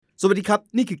สวัสดีครับ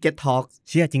นี่คือ Get Talk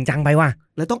เชื่อจริงจังไปว่ะ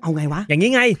แล้วต้องเอาไงวะอย่างนี้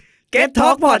ไง Get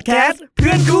Talk Podcast เ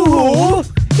พื่อนคู่หู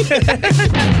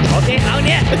โอเคเอาเ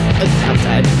นี่ยครับใ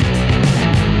ช่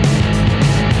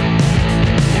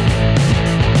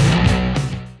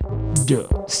The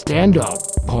Stand-Up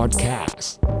Podcast.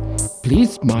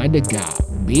 Please mind the gap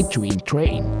between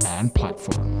train and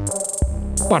platform.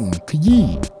 ปั่นขยี้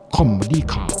คอมเมดี้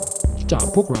ข่าวจาก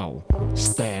พวกเรา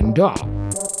Stand Up.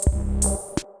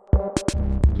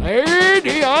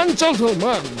 Ladies and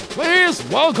gentlemen, please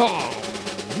welcome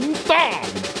Tom,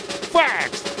 Fax,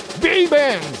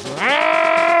 B-Bands,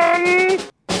 and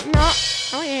เนาะ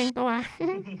เขาเองตัว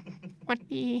สวัส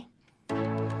ดี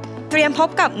เตรียมพบ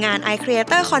กับงาน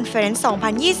iCreator Conference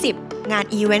 2020 งาน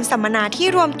อีเวนต์สัมมนาที่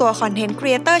รวมตัวคอนเทนต์ค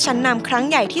รีเอเตอร์ชั้นนำครั้ง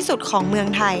ใหญ่ที่สุดของเมือง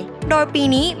ไทย โดยปี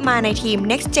นี้มาในทีม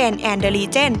Next Gen and the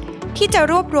Legend ที่จะ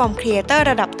รวบรวมครีเอเตอร์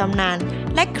ระดับตำนาน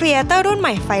และครีเอเตอร์รุ่นให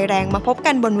ม่ไฟแรงมาพบ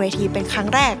กันบนเวทีเป็นครั้ง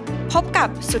แรกพบกับ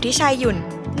สุทธิชัยหยุ่น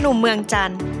หนุ่มเมืองจัน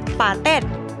ทร์ป่าเต็ด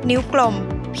นิ้วกลม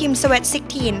พิมพ์สเวต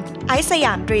16ไอซ์สย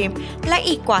ามดรีมและ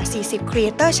อีกกว่า40ครีเอ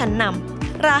เตอร์ชั้นน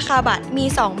ำราคาบัตรมี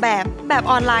2แบบ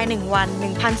ออนไลน์1วัน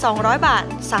 1,200 บาท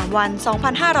3วัน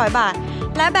 2,500 บาท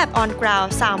และแบบออนกราว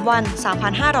ด์3วัน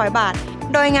 3,500 บาท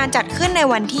โดยงานจัดขึ้นใน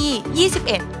วันที่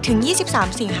21ถึง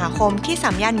23สิงหาคมที่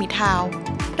3ย่านมิตรทาวน์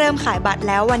เริ่มขายบัตร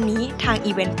แล้ววันนี้ทาง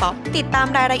Event Pop ติดตาม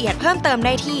รายละเอียดเพิ่มเติมไ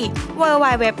ด้ที่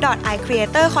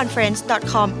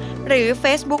www.icreatorconference.com หรือ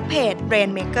Facebook Page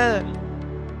Rainmaker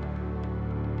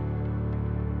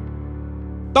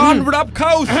ต้อนรับเ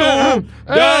ข้าสู่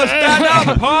The Stand-Up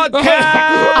Podcast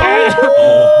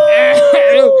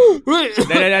เ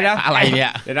ดี๋ยวอะไรเนี่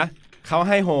ยเดี๋ยวนะเขาใ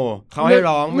ห้โฮเขาให้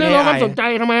ร้องไม่ได้ความสนใจ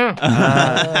ทำไม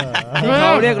เข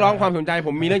าเรียกร้องความสนใจผ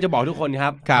มมีเรื่องจะบอกทุกคนครั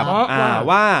บ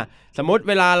ว่าสมมติ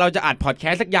เวลาเราจะอัดพอดแค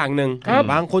สต์สักอย่างนึง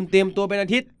บางคนเตรียมตัวเป็นอา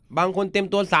ทิตย์บางคนเตรียม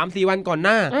ตัว 3-4 วันก่อนห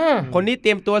น้าคนนี้เต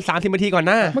รียมตัว30นาทีก่อน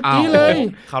หน้าเมื่อกี้เลย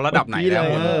เขาระดับไหนแล้ว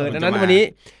ดังนั้นวัน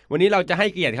นี้เราจะให้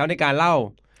เกียรติเขาในการเล่า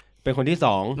เป็นคนที่2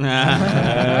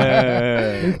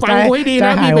ฟังไว้ดีน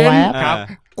ะพี่เบนครับ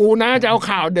กูน่าจะเอา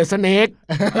ข่าวเดอะสเนก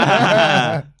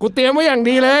กูเตรียมไว้อย่าง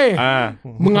ดีเลย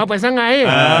มึงเอาไปซะไง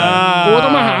กูต้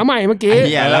องมาหาใหม่เมื่อกี้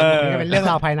แล้วเป็นเรื่อง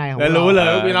ราวภายในของเรารู้เลย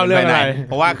มีเราเรื่องอะไรเ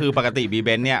พราะว่าคือปกติบีเบ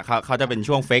นเนี่ยเขาจะเป็น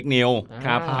ช่วงเฟกนิวค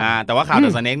รับแต่ว่าข่าวเด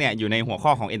อะสเนกเนี่ยอยู่ในหัวข้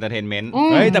อของเอนเตอร์เทนเมนต์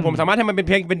เฮ้ยแต่ผมสามารถให้มันเป็น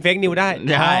เฟกนิวได้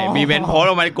ใช่บีเบนโพสต์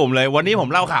ลงมาในกลุ่มเลยวันนี้ผม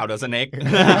เล่าข่าวเดอะสเนก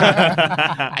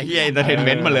ไอ้เหี้ยเอนเตอร์เทนเม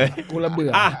นต์มาเลยกูระเบื่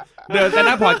อเดี๋ยวจะน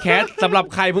ะพอดแคสต์สำหรับ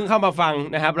ใครเพิ่งเข้ามาฟัง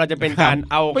นะครับเราจะเป็นการ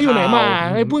เอาไปอยู่ไหนมา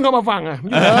เพิ่งเข้ามาฟังอ่ะ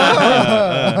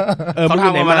เขาท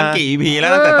ำมาตั้งกี่ EP แล้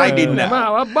วตั้งแต่ใต้ดินเนี่ยมา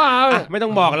ว่าบ้าไม่ต้อ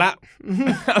งบอกละ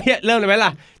เริ่มเลยไหมล่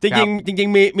ะจริง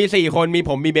มี4คนมี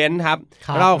ผมมีเบนซ์ครับ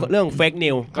เล่าเรื่องเฟก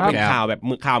นิวก็เป็นข่าวแบบ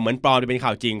ข่าวเหมือนปลอมหรือเป็นข่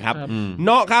าวจริงครับเน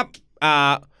าะครับ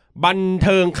บันเ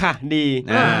ทิงค่ะดี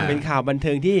เป็นข่าวบันเ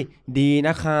ทิงที่ดีน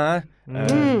ะคะ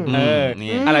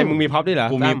อะไรมึงมีพ็อปด้วยเหรอ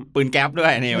กูมีปืนแก๊ปด้ว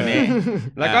ยนี่วันนี้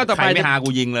แล้วก็ต่อไปไม่หากู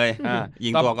ยิงเลยยิ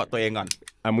งตัวเองก่อน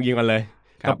มึงยิงกันเลย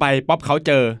ต่อไปป๊อปเขาเ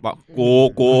จอบอกกู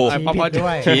ป๊อป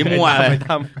ชี้มั่วเลย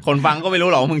คนฟังก็ไม่รู้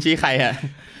หรอกมึงชี้ใครอ่ะ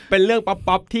เป็นเรื่อง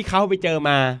ป๊อปที่เขาไปเจอ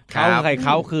มาเข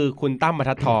าคือคุณตั้มบรร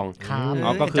ทัดทอง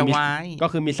ก็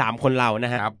คือมี3คนเราน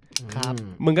ะฮะ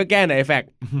มึงก็แก้หน่อยไอ้แฟก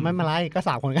ไม่เป็นไรก็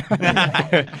3คนกัน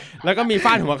แล้วก็มีฟ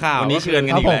าดหัวข่าววันนี้เชิญ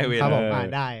กันอีกแล้ว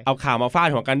ได้เอาข่าวมาฟาด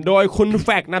หัวกันโดยคุณแฟ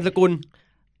กนามสกุล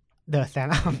The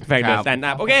Stand-Up แฟก The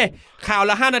Stand-Up โอเคข่าว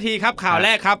ละ5นาทีครับข่าวแร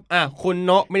กครับคุณโ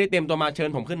นะไม่ได้เตรียมตัวมาเชิญ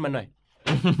ผมขึ้นมาหน่อย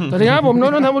สวัสดีครับผมโนะ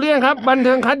นนทบุรีครับบันเ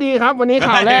ทิงคัดดีครับวันนี้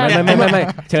ข่าวแรกไม่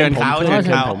เชิญ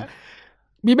ผม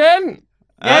บีเบน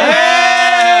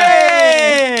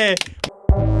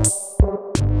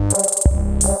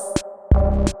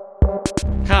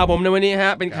ข่าวผมในวันนี้ฮ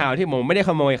ะเป็นข่าวที่ผมไม่ได้ข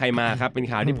โมยใครมาครับเป็น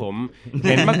ข่าวที่ผม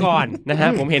เห็นมาก่อนนะฮะ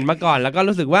ผมเห็นมาก่อนแล้วก็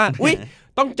รู้สึกว่าอุ๊ย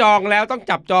ต้องจองแล้วต้อง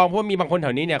จับจองเพราะมีบางคนแถ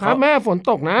วนี้เนี่ยครับแม่ฝน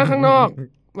ตกนะข้างนอก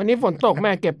วันนี้ฝนตกแ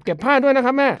ม่เก็บผ้าด้วยนะค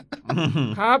รับแม่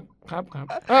ครับ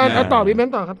ต่อบีเบน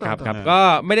ต่อครับก็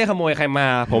ไม่ได้ขโมยใครมา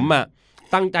ผม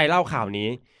ตั้งใจเล่าข่าวนี้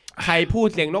ใครพูด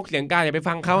เสียงนกเสียงกาอย่าไป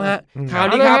ฟังเขาฮะข่าว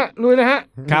นี้ครับลุยเลยฮะ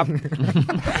ครับ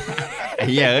ไอ้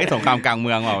เหี้ยสงครามกลางเ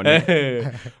มืองเปล่าเนี่ย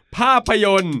ภาพย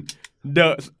นตร์เดอ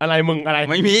ะอะไรมึงอะไร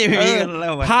ไม่มี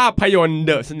ภาพยนตร์เ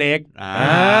ดอะสเนก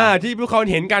ที่พวกเขา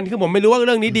เห็นกันคือผมไม่รู้ว่าเ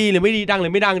รื่องนี้ดีหรือไม่ดีดังหรื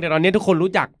อไม่ดังแต่ตอนนี้ทุกคน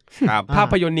รู้จักภา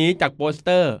พยนตร์นี้จากโปสเต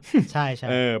อร์ใช่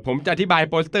ผมจะอธิบาย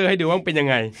โปสเตอร์ให้ดูว่าเป็นยัง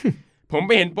ไงผมไ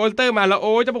ปเห็นโปสเตอร์มาแล้วโ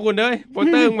อ้เจ้าพระคุณเลยโปส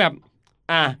เตอร์แบบ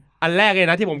อันแรกเลย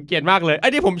นะที่ผมเกลียดมากเลยไอ้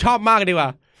ที่ผมชอบมากดีกว่า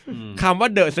คำว่า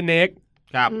เดอะสเนก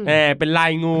เป็นลา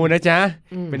ยงูนะจ๊ะ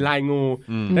เป็นลายงู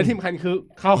และที่สำคัญคือ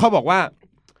เขาบอกว่า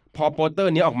พอโปสเตอ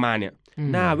ร์นี้ออกมาเนี่ย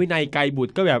หน้าวินัยไกรบุต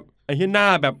รก็แบบไอ้ที่หน้า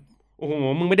แบบโอ้โห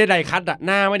มึงไม่ได้ไดคัทห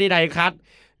น้าไม่ได้ไดคัท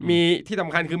มีที่ส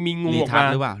ำคัญคือมีงู รี ออก ทัช ม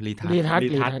า หรือเปล่ารีทัช รีทัศน์ รี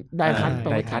ทัศน์ ได้ทัศน์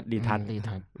ได้ทัศน์ รีทัศน์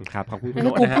ครับขอบคุณ แล้ โ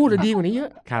น้ ว ต กู นะฮะ พูดดีกว่านี้เยอะ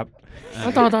ครับ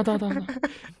ต่อ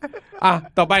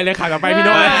ต่อไปเลยค่ะต่อไปพี่โ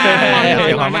น้ต เ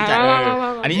ดี๋ยวความมั่นใจ เออ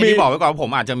อันนี้บอกไว้ก่อนว่าผม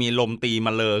อาจจะมีลมตีม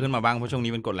าเลอขึ้นมาบ้างเพราะช่วง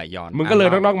นี้เป็นกรดไหลย้อน มึงก็เลย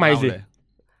นอกไมค์สิ เล่าเลย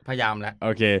พยายามแล้ว โอ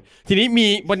เค ทีนี้มี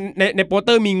บนในโปสเต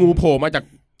อร์มีงูโผล่มาจ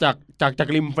าก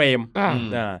ริมเฟรม อ่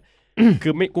า คื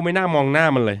อกูไม่น่ามองหน้า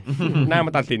มันเลย หน้ามั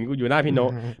นตัดสินกูอยู่หน้าพี่โน้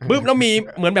ตปึ๊บแล้วมี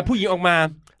เหมือนแบบผู้หญิงออกมา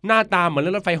หน้าตาเหมือน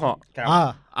รถไฟเหาะ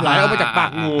ไหลออกมาจากปา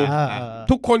กงู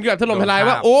ทุกคนก็แบบถล่มทลาย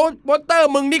ว่าโอ้โปสเตอร์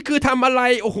มึงนี่คือทำอะไร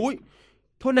โอ้โห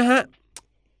โทษนะฮะ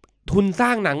ทุนสร้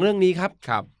างหนังเรื่องนี้ครับ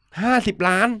ครับ 50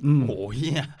 ล้าน โอ้โหเฮี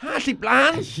ย 50 ล้า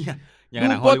น เฮียอย่าง ดู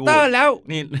หนังฮ โป อล ส ลีวู เตอ ด ร์แล้ว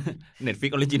นี่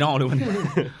Netflix Original เลยมัน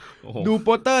โอ้โห ดูโป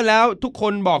สเตอร์แล้วทุกค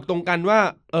นบอกตรงกันว่า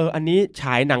อันนี้ฉ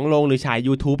ายหนังโรงหรือฉาย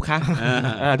YouTube คะ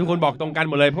ทุกคนบอกตรงกัน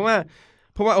หมดเลยเพราะว่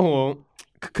าโอ้โห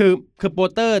คือโป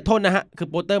สเตอร์โทษนะฮะคือ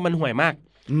โปสเตอร์มันห่วยมาก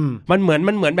มันเหมื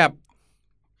อนแบบ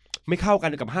ไม่เข้ากั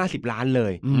นกับ50 ล้านเล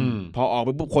ยพอออกไป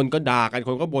ปุ๊บคนก็ด่ากันค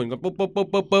นก็บ่นกัน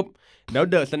ปุ๊บแล้ว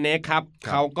เดอะสเนคครับ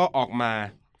เขาก็ออกมา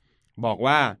บอก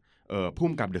ว่าพุ่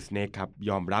มกับเดอะสเนคครับ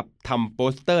ยอมรับทำโป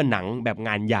สเตอร์หนังแบบง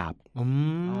านหยาบ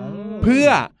เพื่อ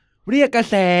เรียกกระ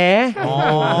แส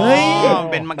เฮ้ย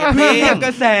เป็นมาร์เก็ต เพื่ ติ้ อง เรียกก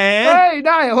ระแส เฮ้ยไ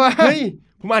ด้เหรอวะ เฮ้ย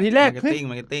ผมอ่านทีแรก มาร์เก็ต เฮ้ย ติ้ง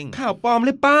มาร์เก็ตติ้ง ข่าวปลอมห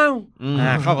รือเปล่า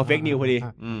เข้ากับเฟกนิวพอดี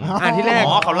อ่านที่แรก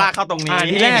อ๋อเขาลากเข้าตรงนี้ อ่าน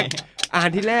ที่แ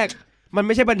รกมันไ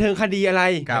ม่ใช่บันเทิงคดีอะไร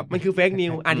ครับ มันคือเฟกนิ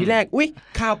วอ่านที่แรกอุ๊ย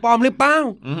ข่าวปลอมหรือเปล่า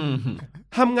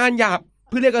ทำงานหยาบ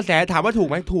เพื่อเรียกกระแสถามว่าถูก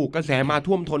ไหมถูกกระแสมา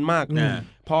ท่วมท้นมาก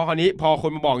พอค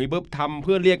นมาบอกอย่างนี้ปุ๊บทำเ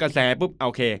พื่อเรียกกระแสปุ๊บโ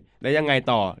อเคแล้วยังไง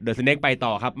ต่อเดอะสเน็กไปต่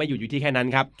อครับไม่อยู่ที่แค่นั้น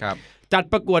ครับ ครับ จัด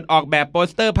ประกวดออกแบบโปส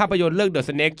เตอร์ภาพยนตร์เรื่องเดอะ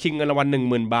สเน็กชิงเงินรางวัล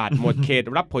 10,000 บาท หมดเขต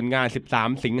รับผลงาน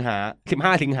15 สิงห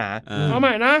า เอาให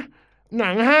ม่นะ หนั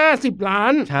ง50 ล้า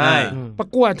น ใช่ ประ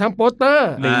กวดทำโปสเตอร์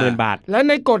 10,000 บาท และ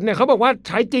ในกฎเนี่ยเขาบอกว่าใ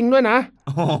ช้จริงด้วยนะ โ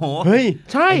อ้โห เฮ้ย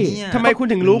ใช่ ไอ้เหี้ย ทำไมคุณ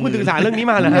ถึงรู้คุณศึกษาเรื่องนี้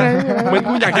มาเหรอฮะเหมือน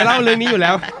คุณอยากจะเล่าเรื่องนี้อยู่แ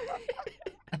ล้ว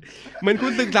เหมือนคุ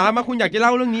ณศึกษามาคุณอยากจะเล่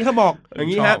าเรื่องนี้เขาบอกอย่า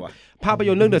งนี้ฮะ ชอบว่ ภาพย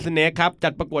นตร์เรื่อง The Snake ครับจั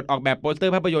ดประกวดออกแบบโปสเตอ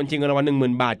ร์ภาพยนตร์ชิงเงินรางวัล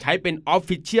 10,000 บาทใช้เป็น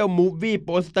Official Movie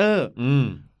Poster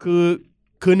คือ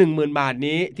 10,000 บาท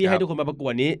นี้ที่ให้ทุกคนมาประกว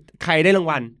ดนี้ใครได้ราง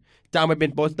วัลจะเอามาเป็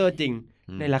นโปสเตอร์จริง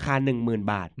ในราคา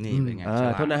 10,000 บาท นี่เป็นไงฉล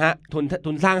าด โทษนะฮะ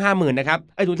ทุนสร้าง 50,000 นะครับ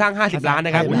ทุนสร้าง50 ล้านน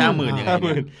ะครับ 50,000ยังไงเ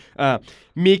นี่ย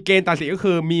มีเกณฑ์ตัดสินก็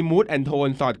คือมี mood and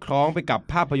tone สอดคล้องไปกับ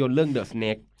ภาพยนตร์เรื่อง The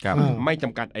Snake ครับ ไม่จ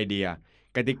ำกัดไอเดีย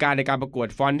กติกาในการประกวด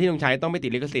ฟอนต์ที่ต้องใช้ต้องไม่ติ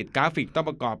ดลิขสิทธิ์กราฟิกต้อง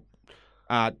ประกอบ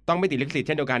ต้องไม่ติดลิขสิทธิ์เ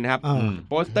ช่นเดียวกันนะครับ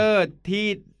โปสเตอร์ที่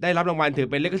ได้รับรางวัลถือ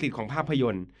เป็นลิขสิทธิ์ของภาพย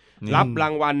นตร์รับรา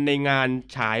งวัลในงาน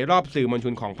ฉายรอบสื่อมวลช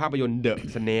นของภาพยนตร์ The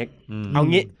Snake เอา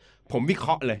งี้ผมวิเคร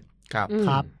าะห์เลย ครับ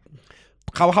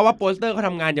เขาว่าโปสเตอร์เขาท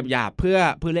ำงานหยาบๆเพื่อ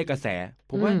เรียกกระแส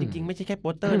ผมว่าจริงๆไม่ใช่แค่โป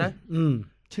สเตอร์นะ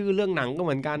ชื่อเรื่องหนังก็เห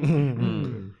มือนกัน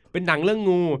เป็นหนังเรื่อง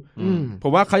งูผ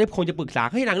มว่าเขาคงจะปรึกษา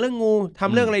ให้หนังเรื่องงูท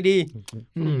ำเรื่องอะไรดี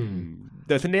เ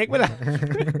ดอะสเน็กไหมล่ะ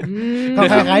ก็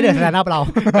คล้ายๆเดอะสแตนด์อัพเรา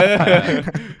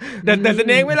เดอะส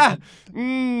เน็กไหมล่ะ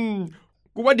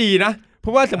กูว่าดีนะเพร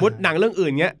าะว่าสมมติหนังเรื่องอื่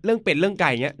นเงี้ยเรื่องเป็ดเรื่องไก่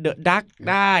เงี้ยเดอะดัก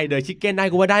ได้เดอะชิคเก้นได้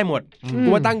กูว่าได้หมดกู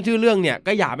ว่าตั้งชื่อเรื่องเนี่ย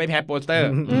ก็อย่าไปแพ้โปสเตอร์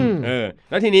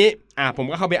แล้วทีนี้ผม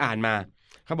ก็เข้าไปอ่านมา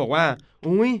เขาบอกว่า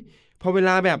อุ้ยพอเวล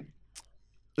าแบบ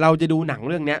เราจะดูหนัง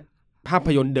เรื่องเนี้ยภาพ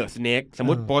ยนตร์เดอะสเน็กสมม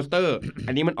ติโปสเตอร์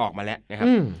อันนี้มันออกมาแล้วนะครับ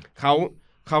เ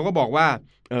ขาก็บอกว่า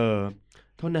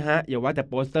โทษนะฮะอย่าว่าแต่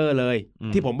โปสเตอร์เลย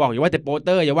ที่ผมบอกอย่าว่าแต่โปสเต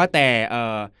อร์อย่าว่าแต่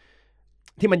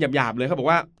ที่มันหยาบๆเลยเขาบอก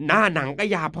ว่าหน้าหนังก็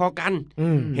หยาบพอกัน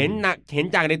เห็น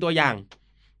จากในตัวอย่าง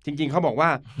จริงๆเขาบอกว่า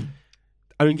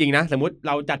เอาจริงๆนะสมมติเ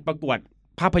ราจัดประกวด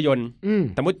ภาพยนตร์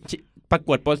สมมติประก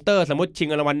วดโปสเตอร์สมมติชิง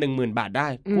เงินรางวัล 10,000 บาทได้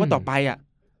กูว่าต่อไป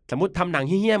สมมติทำหนังเ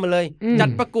ฮี้ยๆมาเลยจัด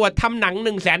ประกวดทำหนัง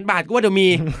 100,000 บาทกูว่าเดี๋ยวมี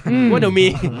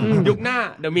ยุคหน้า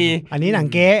เดี๋ยวมีอันนี้หนัง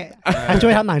เก๊ช่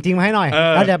วยทำหนังจริงมาให้หน่อย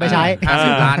แล้วเดี๋ยวไปใช้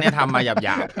50 ล้านเนี่ยทำมาหย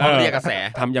าบๆเรียกกระแส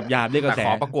ทำหยาบๆเรียกกระแสข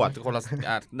อประกวดคนละ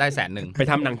ได้100,000ไป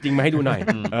ทำหนังจริงมาให้ดูหน่อย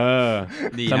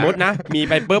ดีสมมตินะมี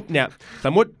ไปปุ๊บเนี่ยส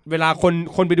มมติเวลา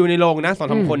คนไปดูในโรงนะ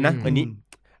2-3 คนนะอัน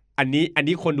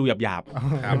นี้คนดูหยาบ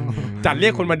ๆจัดเรี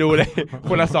ยกคนมาดูเลย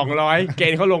คนละ200เก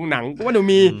ณฑ์เขาลงหนังว่าเดี๋ยว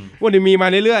มีมา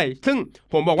เรื่อยๆซึ่ง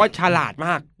ผมบอกว่าฉลาดม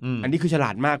ากอันนี้คือฉลา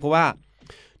ดมากเพราะว่า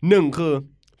1คือ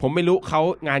ผมไม่รู้เขา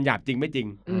งานหยาบจริงไม่จริง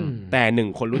แต่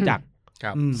1คนรู้จัก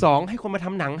2ให้คนมาท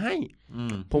ำหนังให้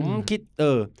ผมคิด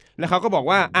แล้วเขาก็บอก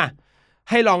ว่า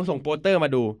ให้ลองส่งโปสเตอร์มา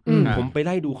ดูผมไปไ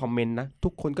ล่ดูคอมเมนต์นะทุ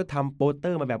กคนก็ทำโปสเตอ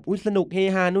ร์มาแบบอุ๊ยสนุกเฮ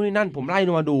ฮานู่นนี่นั่นผมไล่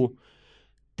มาดู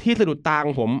ที่สะดุดตาข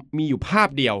องผมมีอยู่ภาพ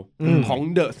เดียวของ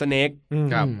เดอะสเน็ก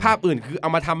ภาพอื่นคือเอา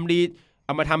มาท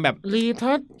ำแบบรี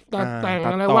ทัชตัดแต่งอ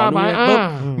ะไรว่าไป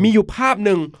มีอยู่ภาพห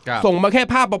นึ่งส่งมาแค่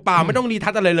ภาพเปล่าๆไม่ต้องรีทั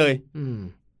ชอะไรเลย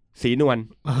สีนวล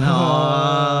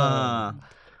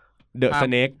เดอะส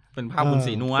เนก เป็นภาพคุณศ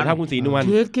รีนวล เป็นภาพคุณศรีนวล เ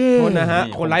ทสเก้ โทษนะฮะ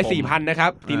นี่ คนไลค์ ผม 4,000 นะครั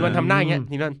บศรีนวลทำหน้าอย่างเงี้ย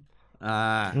ศรีนวล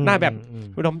หน้าแบบ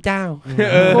อุดมเจ้า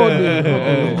โคตร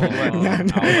ดี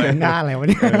หน้าอะไรวะ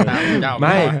เนี่ย ไ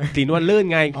ม่ศรีนวลลื่น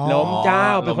ไง อ๋อ ล้มเจ้า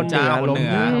เป็นคนเหนือ คน ล้ม เ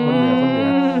หนือ คนเหนือคนเหนื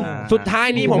อสุดท้าย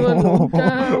นี้ผม เจ้า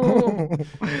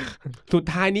สุด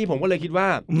ท้ายนี้ผมก็เลยคิดว่า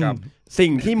ครับ สิ่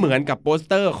งที่เหมือนกับโปส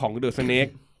เตอร์ของเดอะสเนก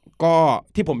ก็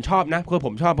ที่ผมชอบนะคือผ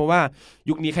มชอบเพราะว่า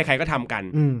ยุคนี้ใครๆก็ทำกัน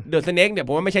อืม เดอะสเนกเนี่ยผ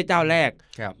มว่าไม่ใช่เจ้าแรก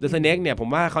ครับ เดอะสเนกเนี่ยผม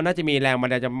ว่าเขาน่าจะมีแรงมั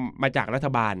นจะมาจากรัฐ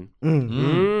บาล อื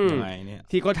ม ยังไงเนี่ย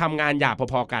ที่ก็ทำงานหยาบ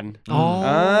พอๆกัน อ๋อ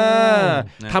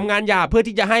นะ ทำงานหยาบเพื่อ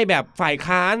ที่จะให้แบบฝ่าย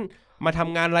ค้านมาท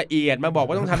ำงานละเอียดมาบอก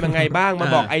ว่าต้องทำยังไงบ้างมา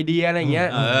บอกไอเดียอะไรอย่างเงี้ย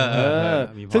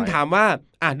มีบ่อย ซึ่งถามว่า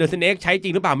เดอะสเนกใช้จริ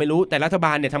งหรือเปล่าไม่รู้แต่รัฐบ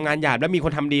าลเนี่ยทำงานหยาบแล้วมีค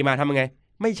นทำดีมาทำยังไง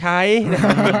ไม่ใช้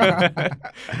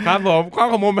ครับผมข้อ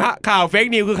ข้อมูลข่าวเฟก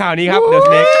นิวคือข่าวนี้ครับเดอะส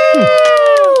เนก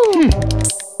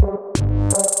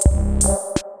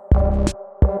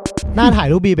หน้าถ่าย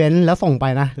รูปบีเบนซ์แล้วส่งไป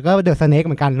นะก็เดอะสเนกเ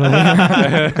หมือนกันเลย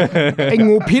ไอ้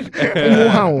งูพิษไอ้งู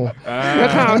เห่าแล้ว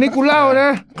ข่าวนี้กูเล่านะ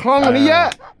คล่องกว่านี้เยอะ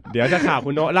เดี๋ยวถ้าข่าวคุ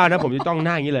ณโน้ตเล่านะผมจะต้องห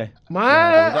น้าอย่างนี้เลย มา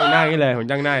ผมจ้องหน้าอย่างนี้เลยผม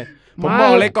จ้องหน้าผม มา บอ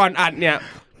กเลยก่อนอัดเนี่ย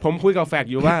ผมคุยกับแฟก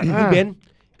อยู่ว่า อ่า พี่เบนซ์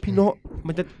พี่โน้ต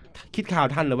มันจะคิดข่าว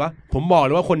ทันหรือวะผมบอกเล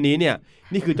ยว่าคนนี้เนี่ย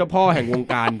นี่คือเจ้าพ่อแห่งวง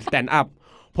การสแตนด์อัพ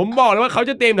ผมบอกเลยว่าเขา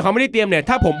จะเตรียมแต่เขาไม่ได้เตรียมเนี่ย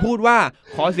ถ้าผมพูดว่า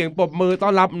ขอเสียงปรบมือต้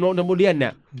อนรับโน้ตนัมบูเรียนเนี่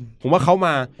ยผมว่าเขาม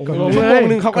าชั่วโมง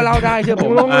นึงเขาก็เล่าได้เชื่อผ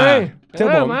ม ลงเลย เชื่อ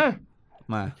ผม มา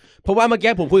มา เพราะว่าเมื่อ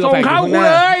กี้ผมคุยกับ ส่ง แฟกอ เข้า ยู่ข้างห กูเล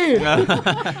น้าย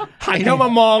หันเข้ามา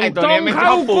มอง ไอตัวนี้ไม่ ส่ง เข้า เ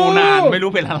ข้า ปูนาน กู ไม่รู้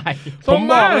เป็นอะไร ผม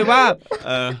บอกเลยว่า เ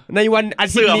ออ ในวันอา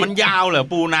ทิต เสื ย์ อ นี้ มันยาวเหรอ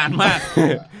ปูนานมาก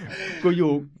กู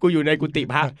อยู่ในกุฏิ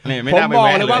พระ นี่ไม่ ผม น่าไป บอก แว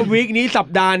ะ เลยว่าวีคนี้สัป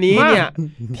ดาห์นี้เนี่ย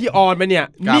ที่ออนไปเนี่ย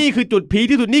ครับ นี่คือจุดพีค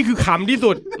ที่สุดนี่คือขำที่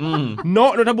สุด อืม โน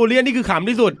ตนนทบุรีนี่คือขำ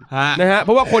ที่สุด ฮะ นะฮะเพ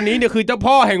ราะว่าคนนี้เนี่ยคือเจ้า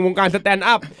พ่อแห่งวงการสแตนด์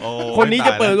อัพ โอ้ คนนี้จ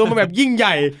ะเปิดตัวมาแบบยิ่งให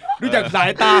ญ่ดูจากสาย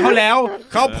ตาเขาแล้ว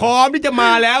เขาพร้อมที่จะม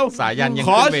าแล้ว สายันยัง ข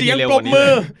อ ขึ้นวที เสียง ร็ว ปร ก บ ว่านี้ มื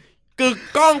อ เลย กึก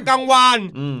ก้องกังวาน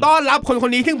อืม ต้อนรับค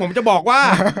นนี้ซึ่งผมจะบอกว่า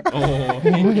โอ้โห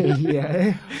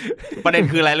ประเด็น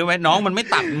คืออะไรรู้ไหมน้องมันไม่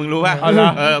ตัดมึงรู้ป่ะ เอาเหรอ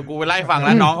กูไปไล่ฟังแ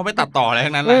ล้วน้องเขาไม่ตัดต่ออะไร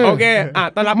ทั้งนั้นแหละ โอเค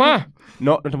ต้อนรับ มา โน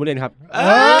ตนทบุรีครับ เ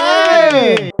อ้ย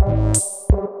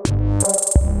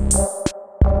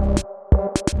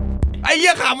ไอ้เหี้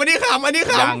ยขำอันนี้ข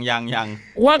ำ ยัง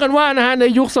ว่ากันว่านะฮะใน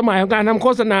ยุคสมัยของการทำโฆ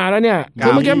ษณาแล้วเนี่ย ครับ คื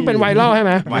อเมื่อกี้มันเป็นไวรัลใช่ไ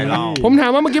หม ไวรัล ผมถา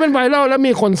มว่าเมื่อกี้เป็นไวรัลแล้ว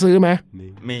มีคนซื้อไหม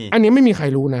มี อันนี้ไม่มีใคร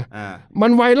รู้นะ อ่า มั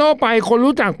นไวรัลไปคน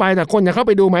รู้จักไปแต่คนจะเข้าไ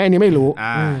ปดูไหมอันนี้ไม่รู้ อ่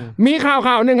า มีข่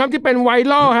าวหนึ่งครับที่เป็นไว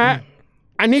รัลฮะ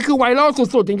อันนี้คือไวรัล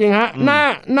สุดๆจริงๆฮะ อืม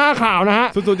หน้าข่าวนะฮะ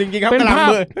สุดๆจริงๆครับ เป็น กำลัง ภาพ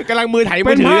มือถ่ายมื เ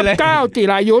ป็ อน ถื ภา อ พ เลย ก้าวจิ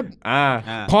รายุทธ อ่า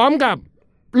อ่า พร้อมกับ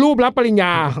รูปรับปริญญ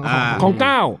า อ่า ของ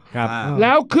ก้าว ครับ อ่า แ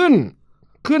ล้วขึ้น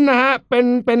นะฮะเ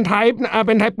ป็นไท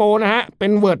ป์โปนะฮะเป็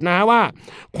นเวิร์ดนะฮะว่า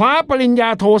คว้าปริญญา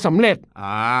โทสำเร็จ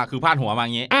คือพาดหัวมาอ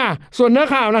ย่างงี้ ส่วนเนื้อ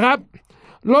ข่าวนะครับ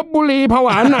ลพบุรีผว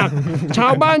าหนัก ชา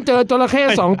วบ้านเจอจระเข้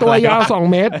2 ตัวยาว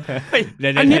 2 เมตร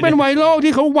อันนี้เป็นไวรัล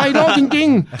ที่เขาไวรัลจริง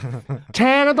ๆ แช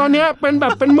ร์กันตอนเนี้ยเ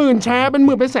ป็นหมื่นแชร์เป็นห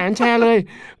มื่นเป็นแสนแชร์เลย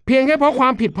เพียงแค่เพราะควา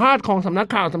มผิดพลาดของสำนัก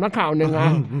ข่าวหนึ่งน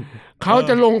ะเขา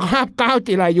จะลงภาพก้าว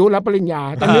จิรายุรับปริญญา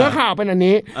แต่เนื้อข่าวเป็นอัน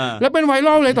นี้ แล้วเป็นไว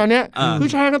รัลเลยตอนเนี้ย คือ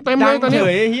แชร์กันเต็มเลยตอนนี้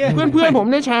เพื่อนผม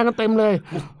ได้แชร์กันเต็มเลย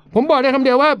ผมบอกได้คำเ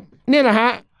ดียวว่าเนี่ยแหละฮ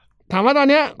ะถามว่าตอน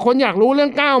เนี้ยคนอยากรู้เรื่อ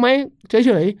งก้าวไหมเ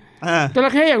ฉยๆจร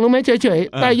ะเข้อยากรู้ไหมเฉย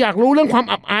ๆแต่อยากรู้เรื่องความ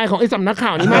อับอายของไอ้สำนักข่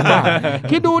าวนี้มากกว่า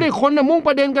คิดดูดิคนน่ะมุ่งป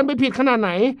ระเด็นกันไปผิดขนาดไห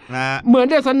น นะ เหมือน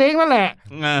เดอะสเนกนั่นแหละ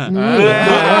นี่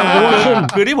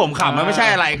คือที่ผมขำมันไม่ใช่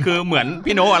อะไร คือเหมือน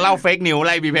พี่โน้เล่าเฟกนิวไ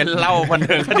ล่บีเพนเล่าบันเ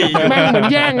ทิงคดี แม่งเหมือน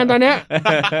แย่งกันตอนเนี้ย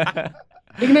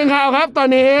อีกหนึ่งข่าวครับ ตอน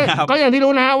นี้ ครับ ก็อย่างที่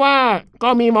รู้นะฮะว่าก็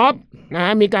มีม็อบนะฮ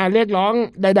ะมีการเรียกร้อง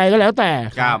ใด ๆ ก็แล้วแต่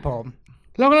ครับ ผม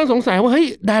เรากำลังสงสัยว่าเฮ้ย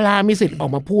ดารามีสิทธิ์ออ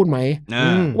กมาพูดไหม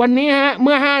วันนี้ฮะเ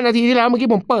มื่อ5 นาทีที่แล้วเมื่อกี้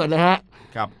ผมเปิดเลยฮะ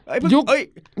ครับ ยุ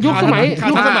คสมัย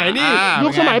ยุคสมัยนี่ ยุ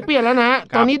คสมัยเปลี่ยนแล้วนะฮะ ครั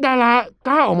บ ตอนนี้ดาราก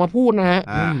ล้าออกมาพูดนะฮะ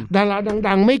อ่า ดารา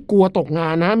ดังๆ ไม่กลัวตกงา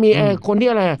นนะ มีคนที่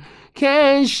อะไรแค่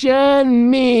ฉัน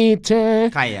มีเธอ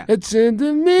ใครอ่ะ จะ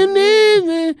ไม่นี่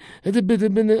จะเ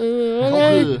ป็น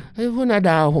ไอ้พวกนา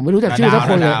ดาวผมไม่รู้จักชื่อทุก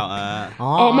คนเลย นาดาว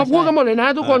ออกมาพูดกันหมดเลยนะ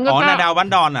ทุกคนก็ อ๋อก ล้า นาดาวบ้าน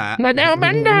ดอนอ่ะ นาดาวบั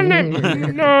นดาลเนี่ย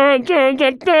จะ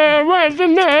เจอว่าส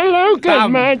นาแล้วเกิด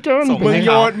มาจน ส่ง มึง ให้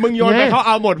โยนไปเขาเ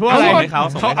อาหมดเพราะอะไร ส่งให้เขา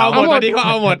ส่ง เขา ให้ เอา เขา หมดตอนนี้เขา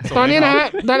เอาหมด ตอนนี้นะฮะ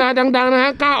ดาราดังๆนะฮ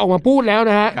ะกล้าออกมาพูดแล้ว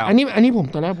นะฮะ ครับ อันนี้ผม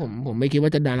ตอนแรกผมไม่คิดว่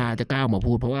าจะดาราจะกล้าออกมา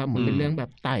พูดเพราะว่ามันเป็นเรื่องแบบ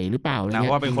ไต่หรือเปล่าอะไร นะ เงี้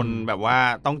ย ว่าเป็นคนแบบว่า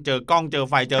ต้องเจอกล้องเจอ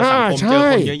ไฟเจอสังคม ใช่ เจอ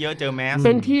คนเยอะๆเจอแมส เ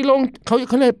ป็นที่ลงเ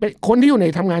ขาเลยเป็นคนที่อยู่ใน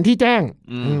ทำงานที่แจ้ง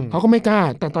อืม เขาก็ไม่กล้า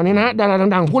แต่ตอนนี้นะดารา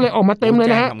ดังๆพูดเลยออกมาเต็มเลย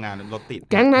นะฮะ ทำงานรถติด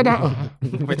แก๊งนาดาว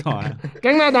ไปต่อนะ แ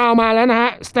ก๊งนาดาวมาแล้วนะฮะ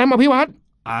สแตมป์อภิวัตร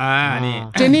นี่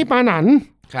เจนนี่ปาหนัน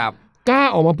ครับ กล้า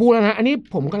ออกมาพูดแล้วนะอันนี้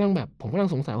ผมกำลัง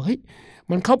สงสัยว่าเฮ้ย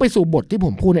มันเข้าไปสู่บทที่ผ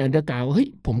มพูดในอันเดอร์กราวด์เฮ้ย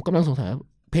ผมกำลังสงสัย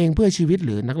เพลงเพื่อชีวิตห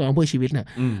รือนักร้องเพื่อชีวิตน่ะ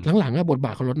หลังๆบทบ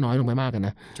าทเขาลดน้อยลงไปมากกันน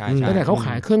ะตั้งแต่เขาข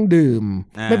ายเครื่องดื่ม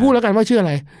ไม่พูดแล้วกันว่าชื่ออะไ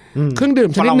รเครื่องดื่ม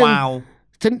ชนิดนึง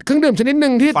เครื่องดื่มชนิดหนึ่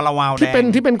งที่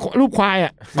เป็นรูปควายอ่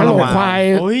ะกระโหลกควาย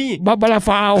บาลาฟ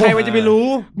าวใครมันจะไปรู้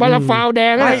บาลาฟาวแด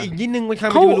งอีกนิดนึงใคร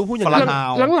มันจะไปรู้พูดอย่าง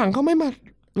นั้นหลังๆเขาไม่มา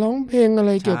ร้องเพลงอะไ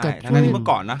รเกี่ยวกับทั้งที่เมื่อ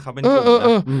ก่อนนะเขาเป็น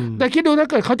แต่คิดดูถ้า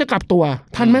เกิดเขาจะกลับตัว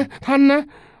ทันไหมทันนะ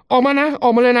ออกมา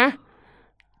เลยนะ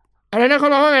อะไรนะเขา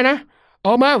ร้องว่าไงนะอ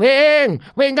อกมาเพลง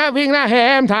ก็วิ่งหน้าแฮ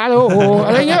มทาโลอ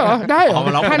ะไรเงี้ยเหรอได้เหรอ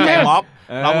ทันไหม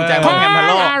เราใจ ม็อบแฮมทาโ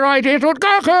ลอร่อยที่สุด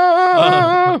ก็คือ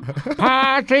ภา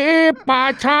ษีประ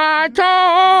ชาช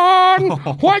น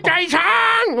หัวใจช้า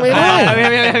งไม่ได้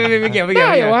ไม่เกี่ยวไ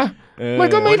ด้เหรอวะมัน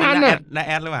ก็ไม่ทันอ่ะแ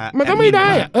อดหรือเปล่ามันก็ไม่ได้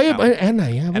แอดไหน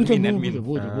อ่ะผู้ชม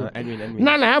พูด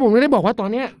นั่นแหละผมเลยได้บอกว่าตอน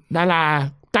เนี้ยดารา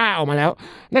กล้าออกมาแล้ว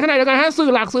ในขณะเดียวกันฮะสื่อ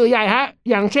หลักสื่อใหญ่ฮะ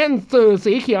อย่างเช่นสื่อ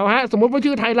สีเขียวฮะสมมติว่า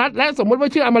ชื่อไทยรัฐและสมมติว่า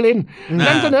ชื่ออมรินทร์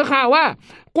นั่นเสนอข่าวว่า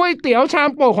ก๋วยเตี๋ยวชาม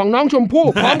โปรดของน้องชมพู่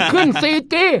พร้อมขึ้น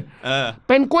CG เ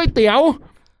ป็นก๋วยเตี๋ยว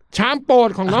ชามโปรด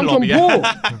ของน้องชมพู่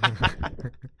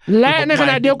และในข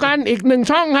ณะเดียวกันอีกหนึ่ง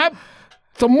ช่องครับ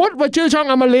สมมติว่าชื่อช่อง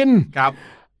อมรินทร์ครับ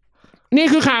นี่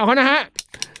คือข่าวเขานะฮะ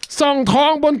ส่องทอ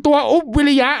งบนตัวอุ๊บวิ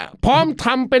ริยะพร้อมท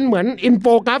ำเป็นเหมือนอินโฟ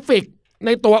กราฟิกใ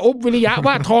นตัวอุ๊บวิริยะ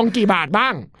ว่าทองกี่บาทบ้า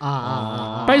ง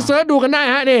ไปเสิร์ชดูกันได้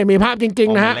ฮะนี่มีภาพจริง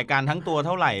ๆนะฮะรายการทั้งตัวเ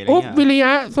ท่าไหร่อะไรเงี้ยอุ๊บวิริย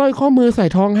ะสร้อยข้อมือใส่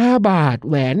ทอง5 บาท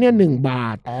แหวนเนี่ย1 บา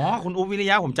ทคุณอุ๊บวิริ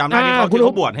ยะผมจำได้ที่เข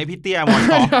าบวชให้พี่เตี้ยมอน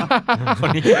ทองคน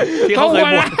นี้ที่เขาเคย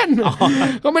บวช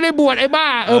ก็ไม่ได้บวชไอ้บ้า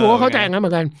ผมก็เข้าใจงั้นเหมื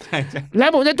อนกันแล้ว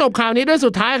ผมจะจบข่าวนี้ด้วยสุ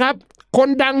ดท้ายครับคน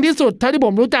ดังที่สุดเท่าที่ผ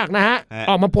มรู้จักนะฮะ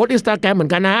ออกมาโพสต์ Instagram เหมือ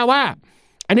นกันนะฮะว่า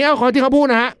อันนี้เอาข้อที่เขาพูด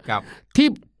นะฮะที่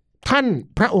ท่าน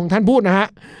พระองค์ท่านพูดนะฮะ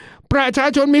ประชา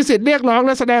ชนมีสิทธิ์เรียกร้องแ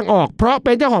ละแสดงออกเพราะเ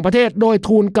ป็นเจ้าของประเทศโดย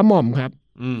ทูลกระหม่อมครับ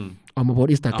ออกมาโพส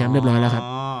ต์ Instagram เรียบร้อยแล้วครับ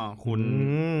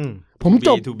ผมจ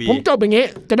บอย่างงี้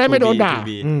จะได้ไม่โดนด่า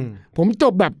ผมจ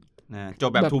บแบบ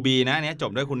to be นะเนี่ยจ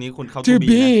บด้วยคนนี้คุณเข้า to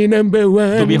be number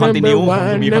one to be continue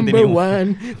number one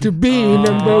to be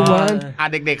number one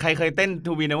เด็กๆใครเคยเต้น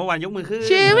to be number one ยกมือขึ้น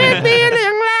ชีวิตมีเรื่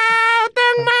องราว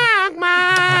ตั้งมากมา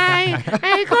ยไ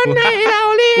อ้คนให้เรา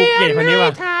เรียนกูเกลียดคนนี้ว่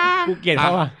ะกูเกลียดเข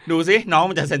าอ่ะดูสิน้อง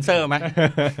มันจะเซ็นเซอร์ไหม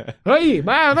เฮ้ย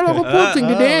บ้าก็เราก็พูดสิ่ง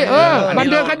ดีๆบัน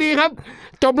เทิงคดีครับ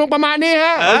จบลงประมาณนี้ฮ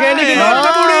ะโอเคนี่คือนนท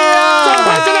บุรีส่ง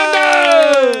ผ่านฉลามแดง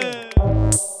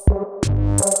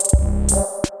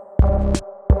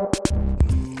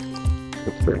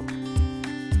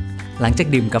หลังจาก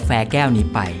ดื่มกาแฟแก้วนี้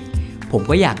ไปผม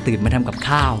ก็อยากตื่นมาทำกับ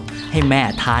ข้าวให้แม่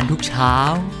ทานทุกเช้า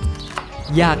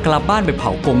อยากกลับบ้านไปเผ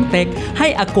ากงเต็กให้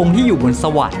อากงที่อยู่บนส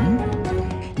วรรค์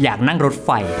อยากนั่งรถไฟ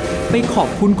ไปขอบ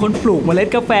คุณคนปลูกเมล็ด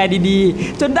กาแฟดี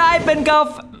ๆจนได้เป็นกา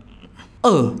แฟ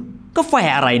กาแฟ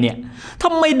อะไรเนี่ยท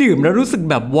ำไมดื่มแล้วรู้สึก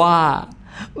แบบว่า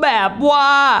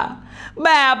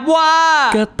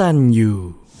กตัญญู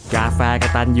กาแฟก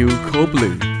ตัญญูโคบลู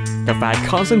กาแฟ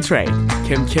คอนเซนเทรตเ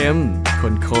ข้ม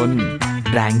ข้น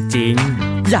แรงจริง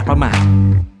อย่าประมาท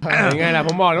ยังไงล่ะผ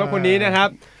มบอกเลยว่าคนนี้นะครับ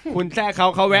คุณแท้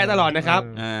เขาแวะตลอดนะครับ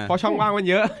เพราะช่องว่างมัน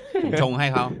เยอะผมชงให้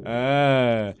เขา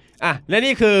และ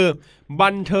นี่คือบั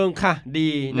นเทิงค่ะดี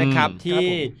นะครับที่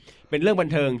เป็นเรื่องบัน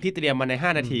เทิงที่เตรียมมาใน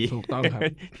5 นาทีถูกต้องครับ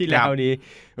ที่แล้วนี้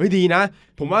ดีนะ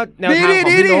ผมว่าแนวทางขอ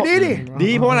งพี่โน้ต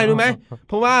ดีเพราะอะไรรู้ไหมเ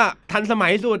พราะว่าทันสมั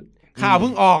ยสุดข่าวเ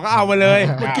พิ่งออกก็เอามาเลย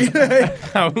เมื่อกี้เลย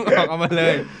ข่าวเพิ่งออกเอามาเล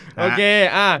ยโอเค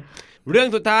เรื่อง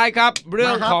สุดท้ายครับเรื่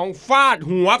องของฟาด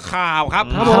หัวข่าวครับ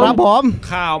ผม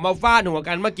ข่าวมาฟาดหัว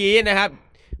กันเมื่อกี้นะครับ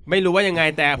ไม่รู้ว่ายังไง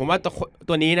แต่ผมว่า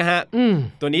ตัวนี้นะฮะ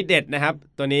ตัวนี้เด็ดนะครับ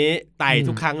ตัวนี้ไต่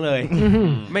ทุกครั้งเลย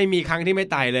ไม่มีครั้งที่ไม่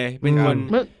ไต่เลยเป็นคน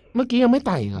เมื่อกี้ยังไม่ไ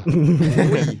ต่เหรอ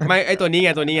ไม่ไอตัวนี้ไง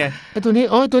ไอตัวนี้อ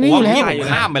ยู่แล้ว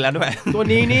ข้ามไปแล้วด้วยตัว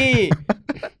นี้นี่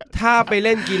ถ้าไปเ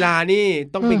ล่นกีฬานี่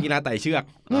ต้องเป็นกีฬาไต่เชือก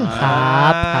ครั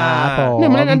บเนี่ย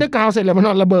มันเล่นอันเดอร์กราวด์เสร็จแล้วมันน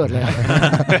อนระเบิดเลย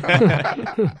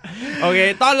โอเค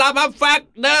ต้อนรับแฟก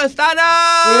เดอะสตาร์ดั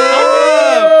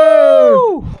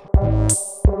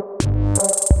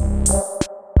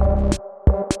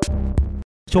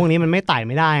ช่วงนี้มันไม่ไต่ไ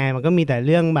ม่ได้ไงมันก็มีแต่เ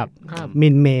รื่องแบบมิ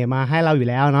นเมมาให้เราอยู่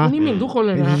แล้วเนาะนี่มินทุกคนเ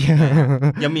ลยนะ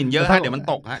อย่ามินเยอะฮะเดี๋ยวมัน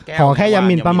ตกฮะขอแค่อย่า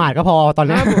มินประมาทก็พอตอน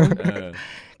นี้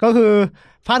ก็คือ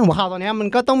ฟาดหัวข่าวตอนนี้มัน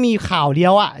ก็ต้องมีข่าวเดี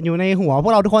ยวอะอยู่ในหัวพว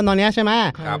กเราทุกคนตอนนี้ใช่ไหม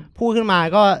พูดขึ้นมา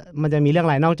ก็มันจะมีเรื่องอะ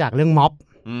ไรนอกจากเรื่องม็อบ#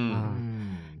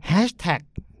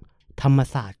ธรรม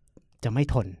ศาสตร์จะไม่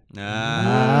ทน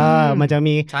มันจะ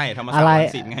มีใช่ธรรมศาสต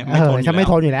ร์สิทธิ์ไงจะไม่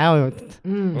ทนอยู่แล้ว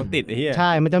ติดไอ้เหี้ยใช่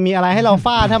มันจะมีอะไรให้เราฟ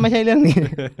าดถ้าไม่ใช่เรื่องนี้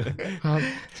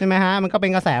ใช่ไหมฮะมันก็เป็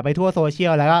นกระแสไปทั่วโซเชีย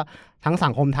ลแล้วก็ทั้งสั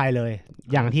งคมไทยเลย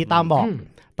อย่างที่ตั้มบอก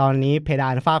ตอนนี้เพดา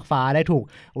นฟากฟ้าได้ถูก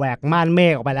แหวกม่านเม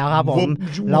ฆออกไปแล้วครับผม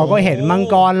เราก็เห็นมัง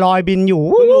กรลอยบินอยู่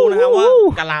รู้นะครับว่า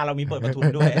กะลาเรามีเปิดประทุน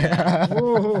ด้วย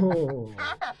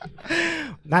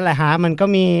นั่นแหละฮะมันก็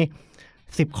มี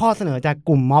10ข้อเสนอจากก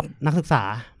ลุ่มม็อบนักศึกษา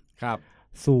ครับ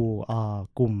สู่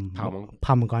กลุ่มเผ่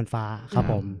ามังกรฟ้าครับ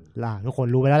ผมทุกคน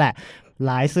รู้ไปแล้วแหละห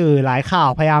ลายสื่อหลายข่าว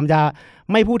พยายามจะ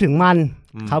ไม่พูดถึงมัน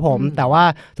ครับผมแต่ว่า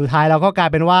สุดท้ายเราก็กลาย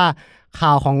เป็นว่าข่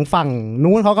าวของฝั่ง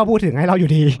นู้นเขาก็พูดถึงให้เราอ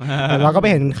ยู่ดี เราก็ไป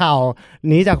เห็นข่าว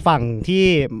นี้จากฝั่งที่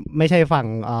ไม่ใช่ฝั่ง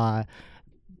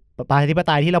ประชาธิปไ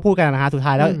ตยที่เราพูดกันนะฮะสุดท้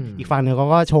ายแล้วอีกฝั่งหนึ่งเขา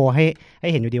ก็โชว์ให้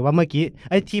เห็นอยู่ดีว่าเมื่อกี้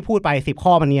ที่พูดไป10ข้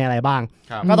อมันมีอะไรบ้าง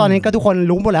ก็ตอนนี้ก็ทุกคน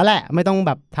รู้หมดแล้วแหละไม่ต้องแ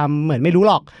บบทำเหมือนไม่รู้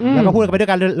หรอกแล้วก็พูดกันไปด้วย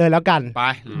กันเลยแล้วกันไป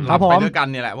ครับผมไปด้วยกัน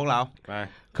เนี่ยแหละพวกเราไป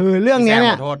คือเรื่องนี้เ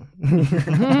นี่ย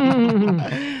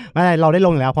ไม่เราได้ล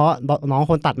งแล้วเพราะน้อง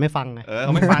คนตัดไม่ฟังไงเข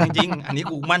าไม่ฟังจริงอันนี้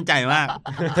กูมั่นใจมาก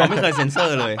เขาไม่เคยเซ็นเซอ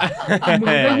ร์เลยมึ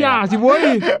งก็อย่าสิเว้ย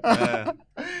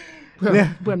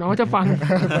เพื่อนน้องจะฟัง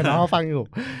เพื่อนน้องฟังอยู่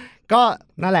ก็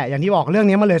นั่นแหละอย่างที่บอกเรื่อง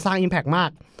นี้มันเลยสร้าง impact มาก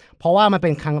เพราะว่ามันเป็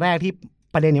นครั้งแรกที่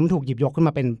ประเด็นนี้มันถูกหยิบยกขึ้นม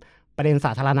าเป็นประเด็นส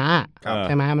าธารณะใ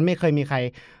ช่ไหมมันไม่เคยมีใคร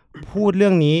พูดเรื่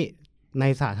องนี้ใน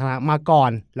สาธารณะมาก่อ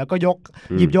นแล้วก็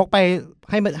หยิบยกไป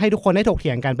ให้ทุกคนได้ถกเ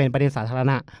ถียงกันเป็นประเด็นสาธาร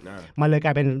ณะมันเลยกล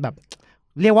ายเป็นแบบ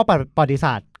เรียกว่าประวัติศ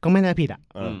าสตร์ก็ไม่น่าผิด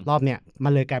รอบเนี้ยมั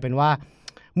นเลยกลายเป็นว่า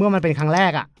เมื่อมันเป็นครั้งแร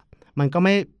กมันก็ไ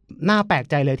ม่น่าแปลก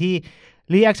ใจเลยที่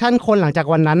รีแอคชั่นคนหลังจาก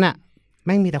วันนั้นแ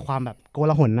ม่งมีแต่ความแบบโก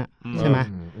ลาหลใช่ไหม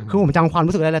คือผมจำความ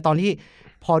รู้สึกได้เลยตอนที่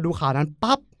พอดูข่าวนั้น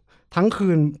ปั๊บทั้งคื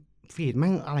นฟีดแม่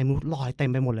งอะไรมุดลอยเต็ม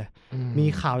ไปหมดเลยมี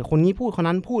ข่าวคนนี้พูดคน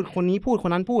นั้นพูดคนนี้พูดค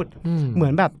นนั้นพูดเหมื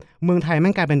อนแบบเมืองไทยแ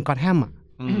ม่งกลายเป็นก็อตแฮม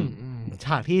ฉ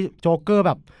ากที่โจ๊กเกอร์แ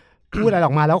บบพูดอะไรอ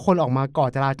อกมาแล้วคนออกมาก่อ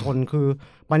จราจลคือ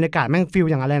บรรยากาศแม่งฟีล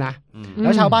อย่างนั้นเลยนะแล้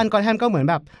วชาวบ้านก็อตแฮมก็เหมือน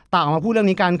แบบต่างออกมาพูดเรื่อง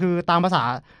นี้กันคือตามภาษา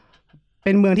เ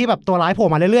ป็นเมืองที่แบบตัวร้ายโผล่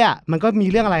มาเรื่อยๆมันก็มี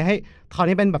เรื่องอะไรให้คราว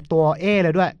นี้เป็นแบบตัวเล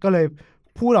ยด้วยก็เลย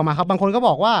พูดออกมาครับบางคนก็บ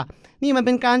อกว่านี่มันเ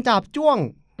ป็นการจับจ้วง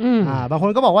บางค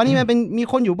นก็บอกว่านี่มันเป็นมี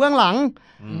คนอยู่เบื้องหลัง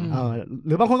ห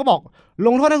รือบางคนก็บอกล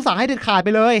งโทษนักศึกษาให้เด็ดขาดไป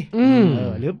เลย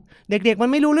หรือเด็กๆมัน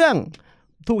ไม่รู้เรื่อง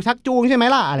ถูกชักจูงใช่ไหม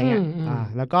ล่ะอะไรเงี้ย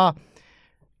แล้วก็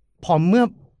พอเมื่อ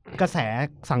กระแส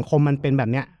สังคมมันเป็นแบบ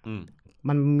เนี้ย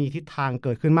มันมีทิศทางเ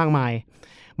กิดขึ้นมากมาย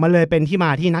มันเลยเป็นที่มา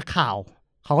ที่นักข่าว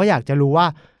เขาก็อยากจะรู้ว่า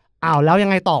แล้วยัง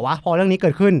ไงต่อวะพอเรื่องนี้เกิ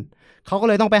ดขึ้นเขาก็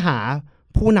เลยต้องไปหา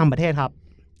ผู้นำประเทศครับ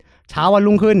เช้าวัน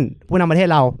รุ่งขึ้นผู้นำประเทศ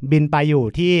เราบินไปอยู่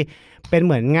ที่เป็นเ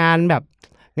หมือนงานแบบ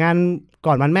งาน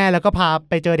ก่อนวันแม่แล้วก็พา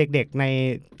ไปเจอเด็กๆใน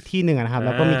ที่หนึ่งนะครับแ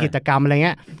ล้วก็มีกิจกรรมอะไรเ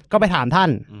งี้ยก็ไปถามท่าน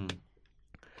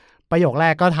ประโยคแร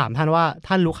กก็ถามท่านว่า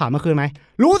ท่านรู้ข่าวเมื่อคืนไหม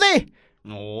รู้สิ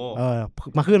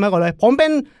มาคืนมาก่อนเลยผมเป็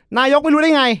นนายกไม่รู้ได้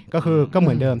ไงก็คือก็เห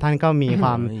มือนเดิมท่านก็มีคว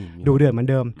ามดุเดือดเหมือน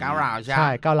เดิมก้าวร้าวใช่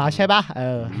ก้าวร้าวใช่ป่ะ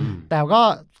แต่ก็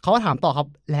เขาก็ถามต่อครับ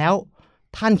แล้ว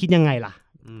ท่านคิดยังไงล่ะ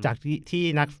จากที่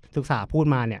นักศึกษาพูด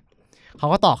มาเนี่ยเขา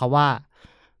ก็ตอบครับว่า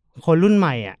คนรุ่นให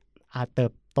ม่อาจเติ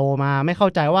บโตมาไม่เข้า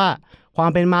ใจว่าควา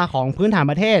มเป็นมาของพื้นฐาน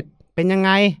ประเทศเป็นยังไ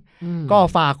งก็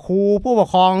ฝากครูผู้ปก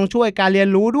ครองช่วยการเรียน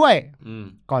รู้ด้วย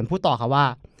ก่อนพูดต่อครับว่า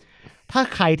ถ้า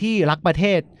ใครที่รักประเท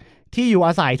ศที่อยู่อ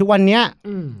าศัยทุกวันนี้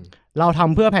เราท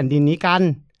ำเพื่อแผ่นดินนี้กัน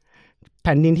แ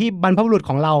ผ่นดินที่บรรพบุรุษ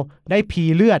ของเราได้พี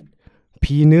เลือด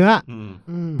พีเนื้อ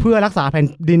เพื่อรักษาแผ่น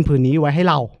ดินผืนนี้ไว้ให้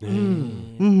เรา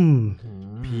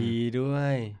พีด้ว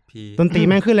ยดนตรี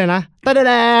แม่งขึ้นเลยนะตะแด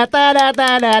ะตะแดะตะ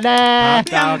แดะตะแดะ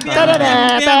ตะแดะ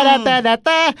ตะแดะตะแดะต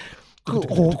ะคือโ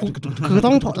อ้โหคือ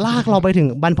ต้องลากเราไปถึง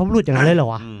บรรพบุรุษอย่างนั้นเลยเหรอ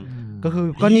วะก็คือ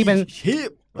ก็นี่เป็น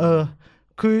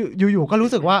คืออยู่ๆก็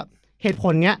รู้สึกว่าเหตุผ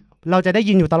ลเนี้ยเราจะได้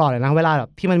ยินอยู่ตลอดเลยนะเวลาแบบ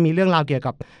ที่มันมีเรื่องราวเกี่ยว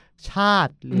กับชา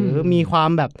ติหรือมีความ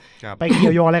แบบไปเกี่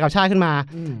ยวโยงอะไรกับชาติขึ้นมา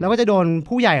แล้วก็จะโดน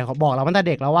ผู้ใหญ่เขาบอกเราตั้งแต่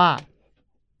เด็กแล้วว่า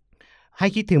ให้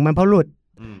คิดถึงบรรพบุรุษ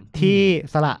ที่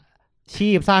สละชี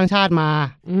พสร้างชาติมา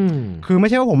คือไม่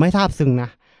ใช่ว่าผมไม่ทราบซึ้งนะ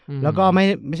แล้วก็ไ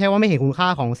ม่ใช่ว่าไม่เห็นคุณค่า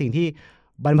ของสิ่งที่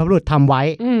บรรพบุรุษทำไว้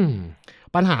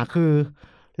ปัญหาคือ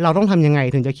เราต้องทำยังไง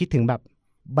ถึงจะคิดถึงแบบ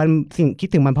คิด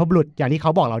ถึงบรรพบุรุษอย่างที่เข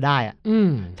าบอกเราได้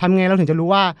ทำไงเราถึงจะรู้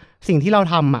ว่าสิ่งที่เรา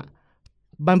ท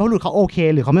ำบรรพบุรุษเขาโอเค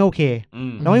หรือเขาไม่โอเค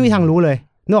เราไม่มีทางรู้เลย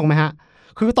นึกออกไหมฮะ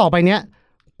คือต่อไปเนี้ย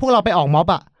พวกเราไปออกม็อบ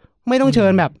ไม่ต้องเชิ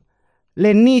ญแบบเล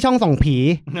นนี่ช่องส่องผี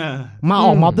มาอ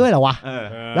อกม็อบด้วยเหรอวะ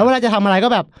แล้วเวลาจะทำอะไรก็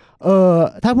แบบ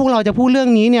ถ้าพวกเราจะพูดเรื่อง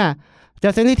นี้เนี่ยจะ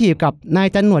เซนซิทีฟกับนาย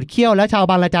จันหนวดเขี้ยวและชาว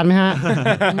บางระจันไหมฮะ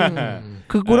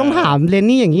คือกูต้องถามเลน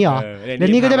นี่อย่างนี้เหรอเล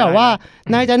นนี่ก็จะแบบว่า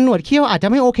นายจันหนวดเขี้ยวอาจจะ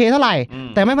ไม่โอเคเท่าไหร่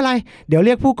แต่ไม่เป็นไรเดี๋ยวเ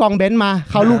รียกผู้กองเบนซ์มา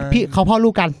เขาลูกพี่เขาพ่อลู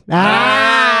กกัน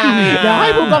เดี๋ยวให้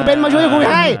ผู้กองเบนซ์มาช่วยคุย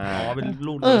ให้เขาเป็น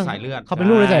ลูกสายเลือดเขาเป็น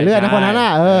ลูกสายเลือดนะคนนั้น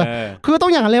คือต้อ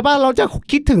งอย่างไรบ้างเราจะ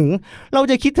คิดถึ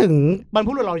งบรรพ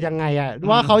บุรุษเรายังไง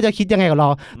ว่าเขาจะคิดยังไงกับเรา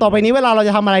ต่อไปนี้เวลาเราจ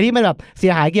ะทำอะไรที่มันแบบเสี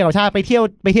ยหายเกี่ยวกับชาติไปเ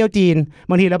ที่ยวจีน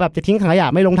บางทีเราแบบจะทิ้งถังขยะ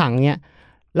ไม่ลงถังเงี้ย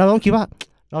เราต้องคิดว่า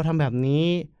เราทำแบบนี้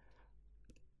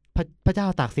พระเจ้า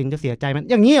ตากสินจะเสียใจมัน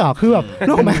อย่างนี้เหรอคือแบบ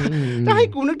นึกออกไหมจะให้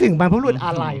กูนึกถึงบรรพบุรุษอ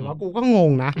ะไรวะกูก็ง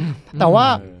งนะแต่ว่า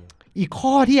อีก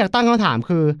ข้อที่อยากตั้งคำถาม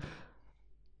คือ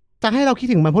จะให้เราคิด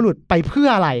ถึงบรรพบุรุษไปเพื่อ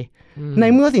อะไรใน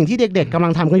เมื่อสิ่งที่เด็กๆกำลั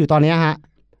งทำกันอยู่ตอนนี้ฮะ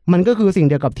มันก็คือสิ่ง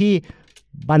เดียวกับที่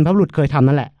บรรพบุรุษเคยทำ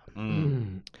นั่นแหละ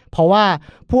เพราะว่า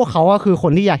พวกเขาก็คือค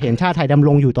นที่อยากเห็นชาติไทยดำร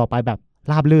งอยู่ต่อไปแบบ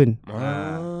ราบรื่น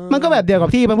มันก็แบบเดียวกับ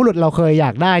ที่บรรพบุรุษเราเคยอย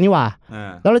ากได้นี่หว่า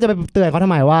แล้วเราจะไปเตือนเขาทำ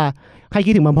ไมว่าให้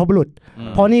คิดถึงบรรพบุรุษ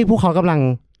เพราะนี่พวกเขากำลัง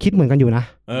คิดเหมือนกันอยู่นะ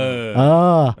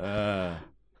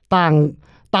ต่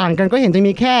างกันก็เห็นจะ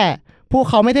มีแค่พวก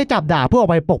เขาไม่ได้จับดาบเพื่อออ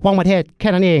กไปปกป้องประเทศแค่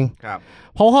นั้นเอง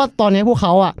เพราะว่าตอนนี้พวกเข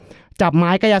าอ่ะจับไม้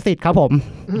กายสิทธิ์ครับผม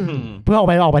เพื่อออก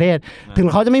ประเทศถึง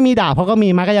เขาจะไม่มีดาบเขาก็มี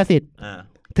ไม้กายสิทธิ์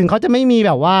ถึงเขาจะไม่มีแ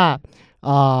บบว่า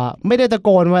ไม่ได้ตะโก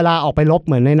นเวลาออกไปรบเ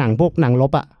หมือนในหนังพวกหนังร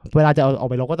บอ่ะเวลาจะออก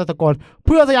ไปรบก็จะตะโกนเ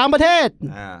พื่อสยามประเทศ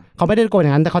เขาไม่ได้ตะโกนอย่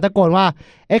างนั้นแต่เขาตะโกนว่า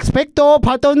expecto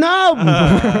patronum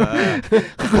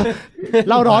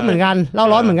เล่าร้อนเหมือนกันเรา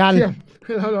ร้อนค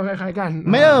ล้ายๆกัน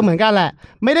ไม่เหมือนกันแหละ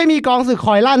ไม่ได้มีกองศึกค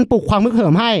อยลั่นปลุกความมึกเหิ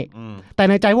มให้แต่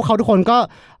ในใจพวกเขาทุกคนก็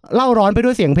เล่าร้อนไปด้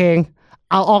วยเสียงเพลง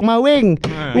เอาออกมาวิ่ง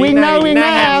น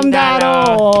ะแฮมทาโร่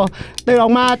ตื่นออ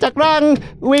กมาจากรัง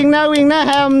วิ่งนะแ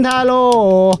ฮมทาโร่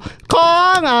ขอ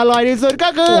งอร่อยที่สุดก็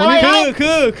คืออะไร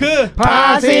คือภา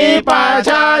ษีประ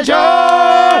ชาช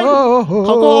นเข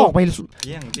าก็ออ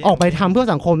กไปทำเพื่อ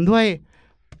สังคมด้วย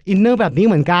อินเนอร์แบบนี้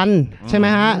เหมือนกันใช่ไหม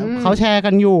ฮะเขาแชร์กั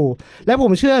นอยู่และผ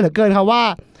มเชื่อเหลือเกินครับว่า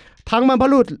ทั้งบรรพบุ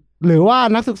รุษหรือว่า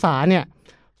นักศึกษาเนี่ย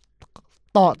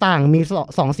ต่างมี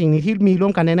สองสิ่งนี้ที่มีร่ว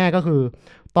มกันแน่ๆก็คือ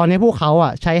ตอนนี้พวกเขาอ่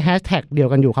ะใช้แฮชแท็กเดียว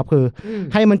กันอยู่ครับคือ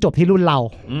ให้มันจบที่รุ่นเรา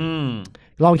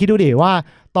ลองคิดดูดิว่า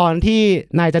ตอนที่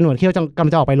นายจรวดเขี้ยวกำลั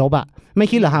งจะออกไปรบอ่ะไม่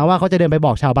คิดเหรอฮะว่าเขาจะเดินไปบ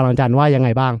อกชาวบางระจันว่ายังไง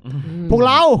บ้างพวกเ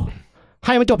ราใ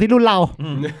ห้มันจบที่รุ่นเรา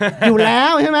อยู่แล้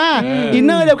วใช่ไหมอินเ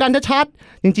นอร์เดียวกันจะชัด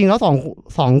จริงๆแล้ว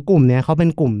สองกลุ่มเนี้ยเขาเป็น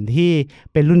กลุ่มที่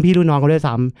เป็นรุ่นพี่รุ่นน้องกันด้วย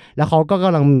ซ้ำแล้วเขาก็ก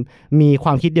ำลังมีคว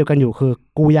ามคิดเดียวกันอยู่คือ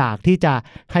กูอยากที่จะ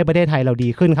ให้ประเทศไทยเราดี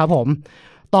ขึ้นครับผม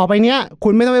ต่อไปเนี้ยคุ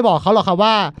ณไม่ต้องไปบอกเขาหรอกครับ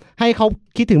ว่าให้เขา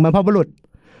คิดถึงบรรพบุรุษ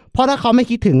เพราะถ้าเขาไม่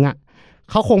คิดถึงอ่ะ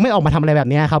เขาคงไม่ออกมาทำอะไรแบบ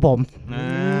นี้ครับผม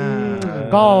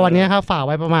ก็วันนี้ครับฝากไ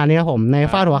ว้ประมาณนี้ครับผมใน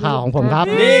ฟาดหัวข่าวของผมครับ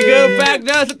นี่คือแฟกเต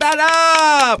อร์สตาร์ทอั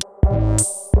พ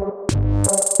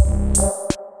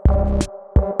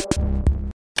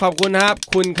ขอบคุณนะครับ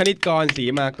คุณคณิตกรศรี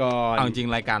มากรเอาจริง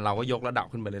รายการเราก็ยกระดับ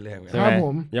ขึ้นไปเรื่อยๆครับผ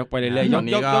มยกไปเรื่อยๆยก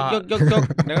แล้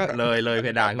วก็เลยเพ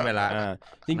ดานขึ้นไปแล้ว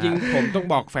จริงๆผมต้อง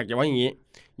บอกแฟกต์ว่าอย่างนี้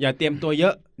อย่าเตรียมตัวเยอ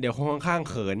ะเดี๋ยวคนข้างๆ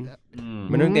เขิน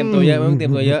มันต้องเตรียมตัวเย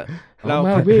อะเรา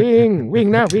วิ่ง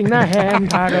หน้าแฮม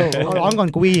ทาโร่เอาร้องก่อน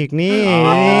กูอีกนี่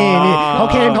เขา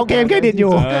เคมเครดิตอ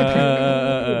ยู่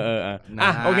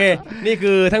โอเคนี่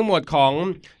คือทั้งหมดของ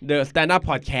The Stand Up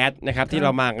Podcast นะครับที่เร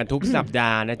ามากันทุกสัปดา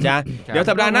ห์นะจ๊ะเดี๋ยว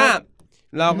สัปดาห์หน้า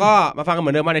เราก็มาฟังกันเห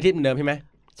มือนเดิมวันอาทิตย์เหมือนเดิมใช่ไหม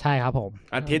ใช่ครับผม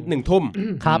อาทิตย์ 1 ทุ่ม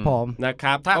ครับผมนะค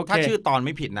รับถ้าชื่อตอนไ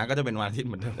ม่ผิดนะก็จะเป็นวันอาทิตย์เ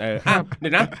หมือนเดิมเดี๋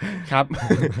ยวนะครับ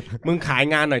มึงขาย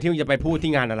งานหน่อยที่มึงจะไปพูด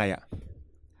ที่งานอะไรอ่ะ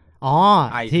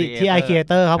ที่ไอครีเอ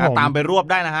เตอร์ครับผมตามไปรวบ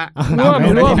ได้นะฮะ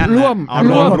ร่วม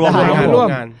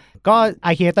ก็ไอ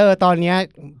ครีเอเตอร์ตอนนี้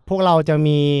พวกเราจะ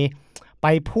มีไป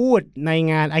พูดใน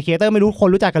งานไอครีเอเตอร์ไม่รู้คน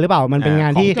รู้จักกันหรือเปล่ามันเป็นงา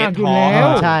นที่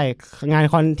ใช่งาน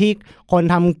ที่คน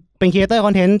ทำเป็นครีเอเตอร์ค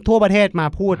อนเทนต์ทั่วประเทศมา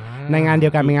พูดในงานเดีย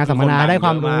วกันเป็นงานสัมมนาได้คว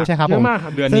ามรู้ใช่ครับผม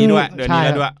เดือนนี้ด้วย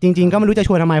จริงๆก็ไม่รู้จะช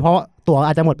วนทำไมเพราะตั๋ว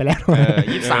อาจจะหมดไปแล้ว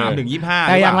23 ถึง 25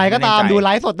แต่อย่างไรก็ตามดูไล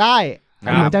ฟ์สดได้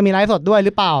มันจะมีไลฟ์สดด้วยห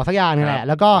รือเปล่าสักอย่างนี่แหละ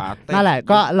แล้วก็นั่นแหละ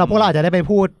ก็พวกเราอาจจะได้ไป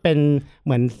พูดเป็นเห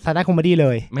มือนสไตล์คอมเมดี้เล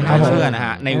ยไม่น่าเชื่อนะฮ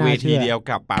ะในเวทีเดียว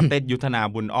กับป๋าเต้ยุทธนา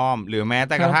บุญอ้อมหรือแม้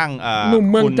แต่กระทั่งหนุ่ม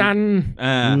เมืองจันทร์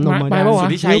สุ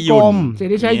ทธิชัยยุ่น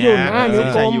นิ้ว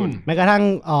กลมแม้กระทั่ง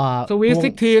สวีท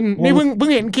16นี่เพิ่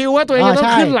งเห็นคิวว่าตัวเองจะต้อ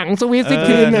งขึ้นหลังสวีท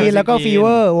16แล้วก็ฟีเว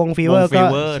อร์วงฟีเวอร์ก็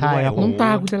ใช่ครับน้ำตา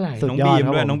กูจะไหลน้องบีม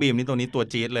ด้วยน้องบีมนี่ตัวนี้ตัว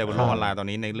จี๊ดเลยบนโลกออนไลน์ตอน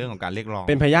นี้ในเรื่องของการเรียกร้อง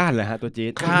เป็นพยาธิเลยฮะตัวจี๊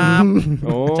ดครับ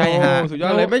ใช่ฮะสุดยอ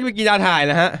ดเลยไม่ไปกินยาถ่าย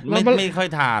นะฮะไม่ค่อย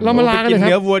ทานเรามาลากันเลยครับเ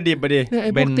นื้อวัวดิบไปดิ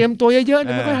เป็นเตรียมตัวเยอะ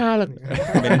ๆไม่ค่อยทานหรอก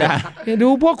เป็นได้ดู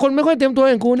พวกคนไม่ค่อยเตรียมตัว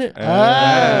อย่างกูเนี่ย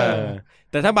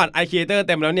แต่ถ้าบัตร iCreator เ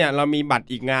ต็มแล้วเนี่ยเรามีบัตร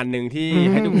อีกงานหนึ่งที่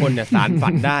ให้ทุกคนเนี่ยสารฝั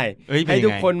นได้ให้ทุ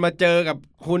กคนมาเจอกับ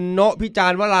คุณโนะพิจา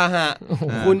รณ์วราหะ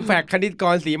คุณแฟกคณิตก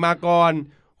รศรีมากร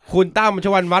คุณตั้มช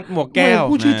วันวัฒน์หมวกแก้ว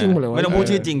พูดชื่อจริงหมดเลยไม่ต้องพูด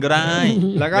ชื่อจริงก็ได้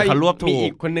แล้วก็มีอี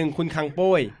กคนนึงคุณคังโ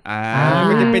ป้ย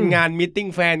ก็จะเป็นงานมีตติ้ง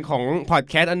แฟนของพอด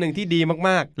แคสต์อันนึงที่ดีม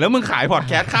ากๆแล้วมึงขายพอดแ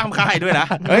คสต์ข้ามค่ายด้วยนะ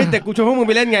แต่กูชวนพวกมึง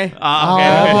ไปเล่นไงโอเค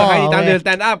เพื่อใครติดตามเดอะสแต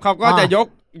นด์อัพเขาก็จะย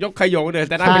กขยงเดอะส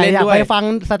แตนด์อัพไปเล่นด้วยอยากไปฟัง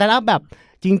สแตนด์อัพแบบ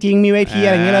จริงๆมีเวทีอะ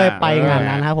ไรอย่างเงี้ยเลยไปงาน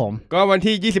นั้นครับผม ก็วัน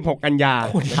ที่ 26 กันยา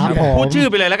ครับผม พูดชื่อ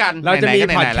ไปเลยแล้วกัน เราจะมี ไ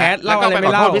หนๆก็ไหนๆ พอดแคสต์ แล้ว เล่า ก็ อะไร ไป ไม่ ข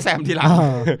อโทษ เล่า พี่แซมทีหลัง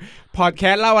พอดแค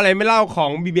สต์เล่าอะไรไม่เล่าขอ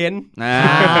งบีเบน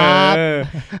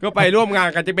ก็ไปร่วมงาน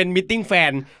กันจะเป็นมิทติ้งแฟ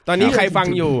นตอนนี้ใครฟัง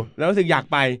อยู่แล้วรู้สึกอยาก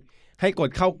ไปให้กด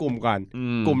เข้ากลุ่มก่อน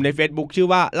กลุ่มใน Facebook ชื่อ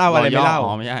ว่าเล่าอะไรไม่เล่า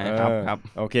ไม่ใช่ครับ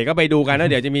โอเคก็ไปดูกันแล้ว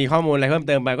เดี๋ยวจะมีข้อมูลอะไรเพิ่มเ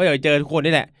ติมไปก็เดี๋ยวเจอทุกคน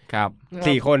นี่แหละ ครับ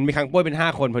 4 คนมีครั้งป้วยเป็น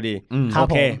5 คนพอดี ครับ โอ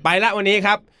เคไปละวันนี้ค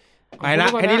รับไปละ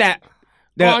แค่นี้แหละ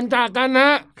ก่อนจากกันนะ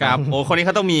ครับ โอ้คนนี้เ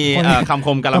ขาต้องมีคำค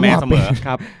มกะละแมเสมอ ค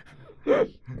รับ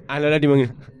แล้วดิมึง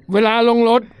เวลาลง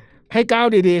รถให้ก้าว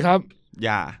ดีๆครับ อ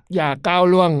ย่า ก้าว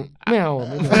ล่วงไม่เอา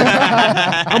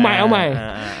เอาใหม่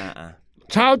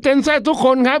ชาวเจนแซทุกค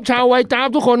นครับชาววัยจ้าบ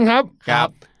ทุกคนครับ ครับ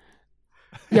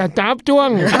อย่าจ้าบจ้วง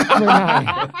ไม่ได้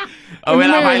เว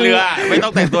ลาพายเรือไม่ต้อ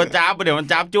งแต่งตัวจ้าบเดี๋ยวมัน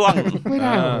จ้าบจ้วง ไม่ไ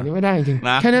ด้นี่ไม่ได้จริง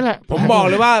นะ แค่นั้นแหละ ผมบอก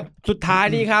เลยว่าสุดท้าย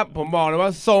นี่ครับผมบอกเลยว่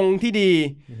าทรงที่ดี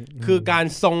คือการ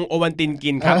ทรงโอวัลติน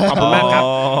กินครับขอบคุณมากครับ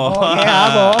โอเคครับ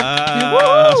ผม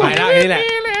ไปละนี่แหละ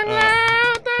แรงแล้ว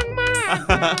ตั้งมาก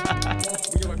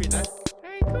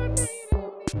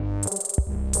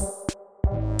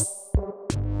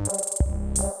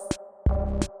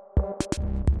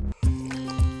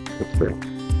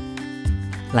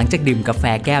หลังจากดื่มกาแฟ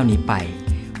แก้วนี้ไป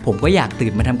ผมก็อยากตื่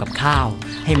นมาทำกับข้าว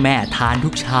ให้แม่ทานทุ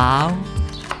กเช้า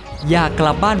อยากก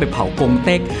ลับบ้านไปเผากงเ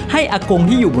ต็กให้อากง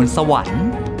ที่อยู่บนสวรรค์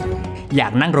อยา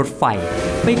กนั่งรถไฟ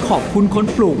ไปขอบคุณคน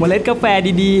ปลูกเมล็ดกาแฟ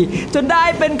ดีๆจนได้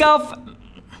เป็นกาแฟ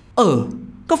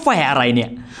กาแฟอะไรเนี่ย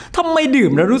ทำไมดื่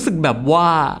มแล้วรู้สึกแบบว่า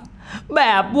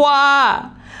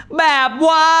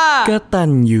กตั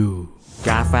ญญู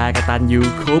กาแฟกตัญญู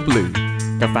คูบลู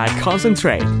กาแฟคอนเซนเทร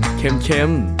ตเข้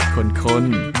มๆข้น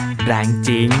ๆแรงจ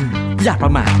ริงอยากปร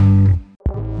ะมาท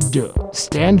The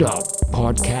Stand Up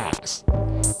Podcast.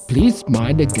 Please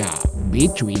mind the gap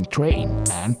between train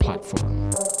and platform.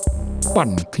 ปั่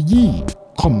นขยี้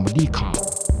คอมเมดี้ข่าว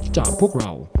จากพวกเร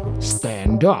า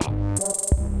Stand Up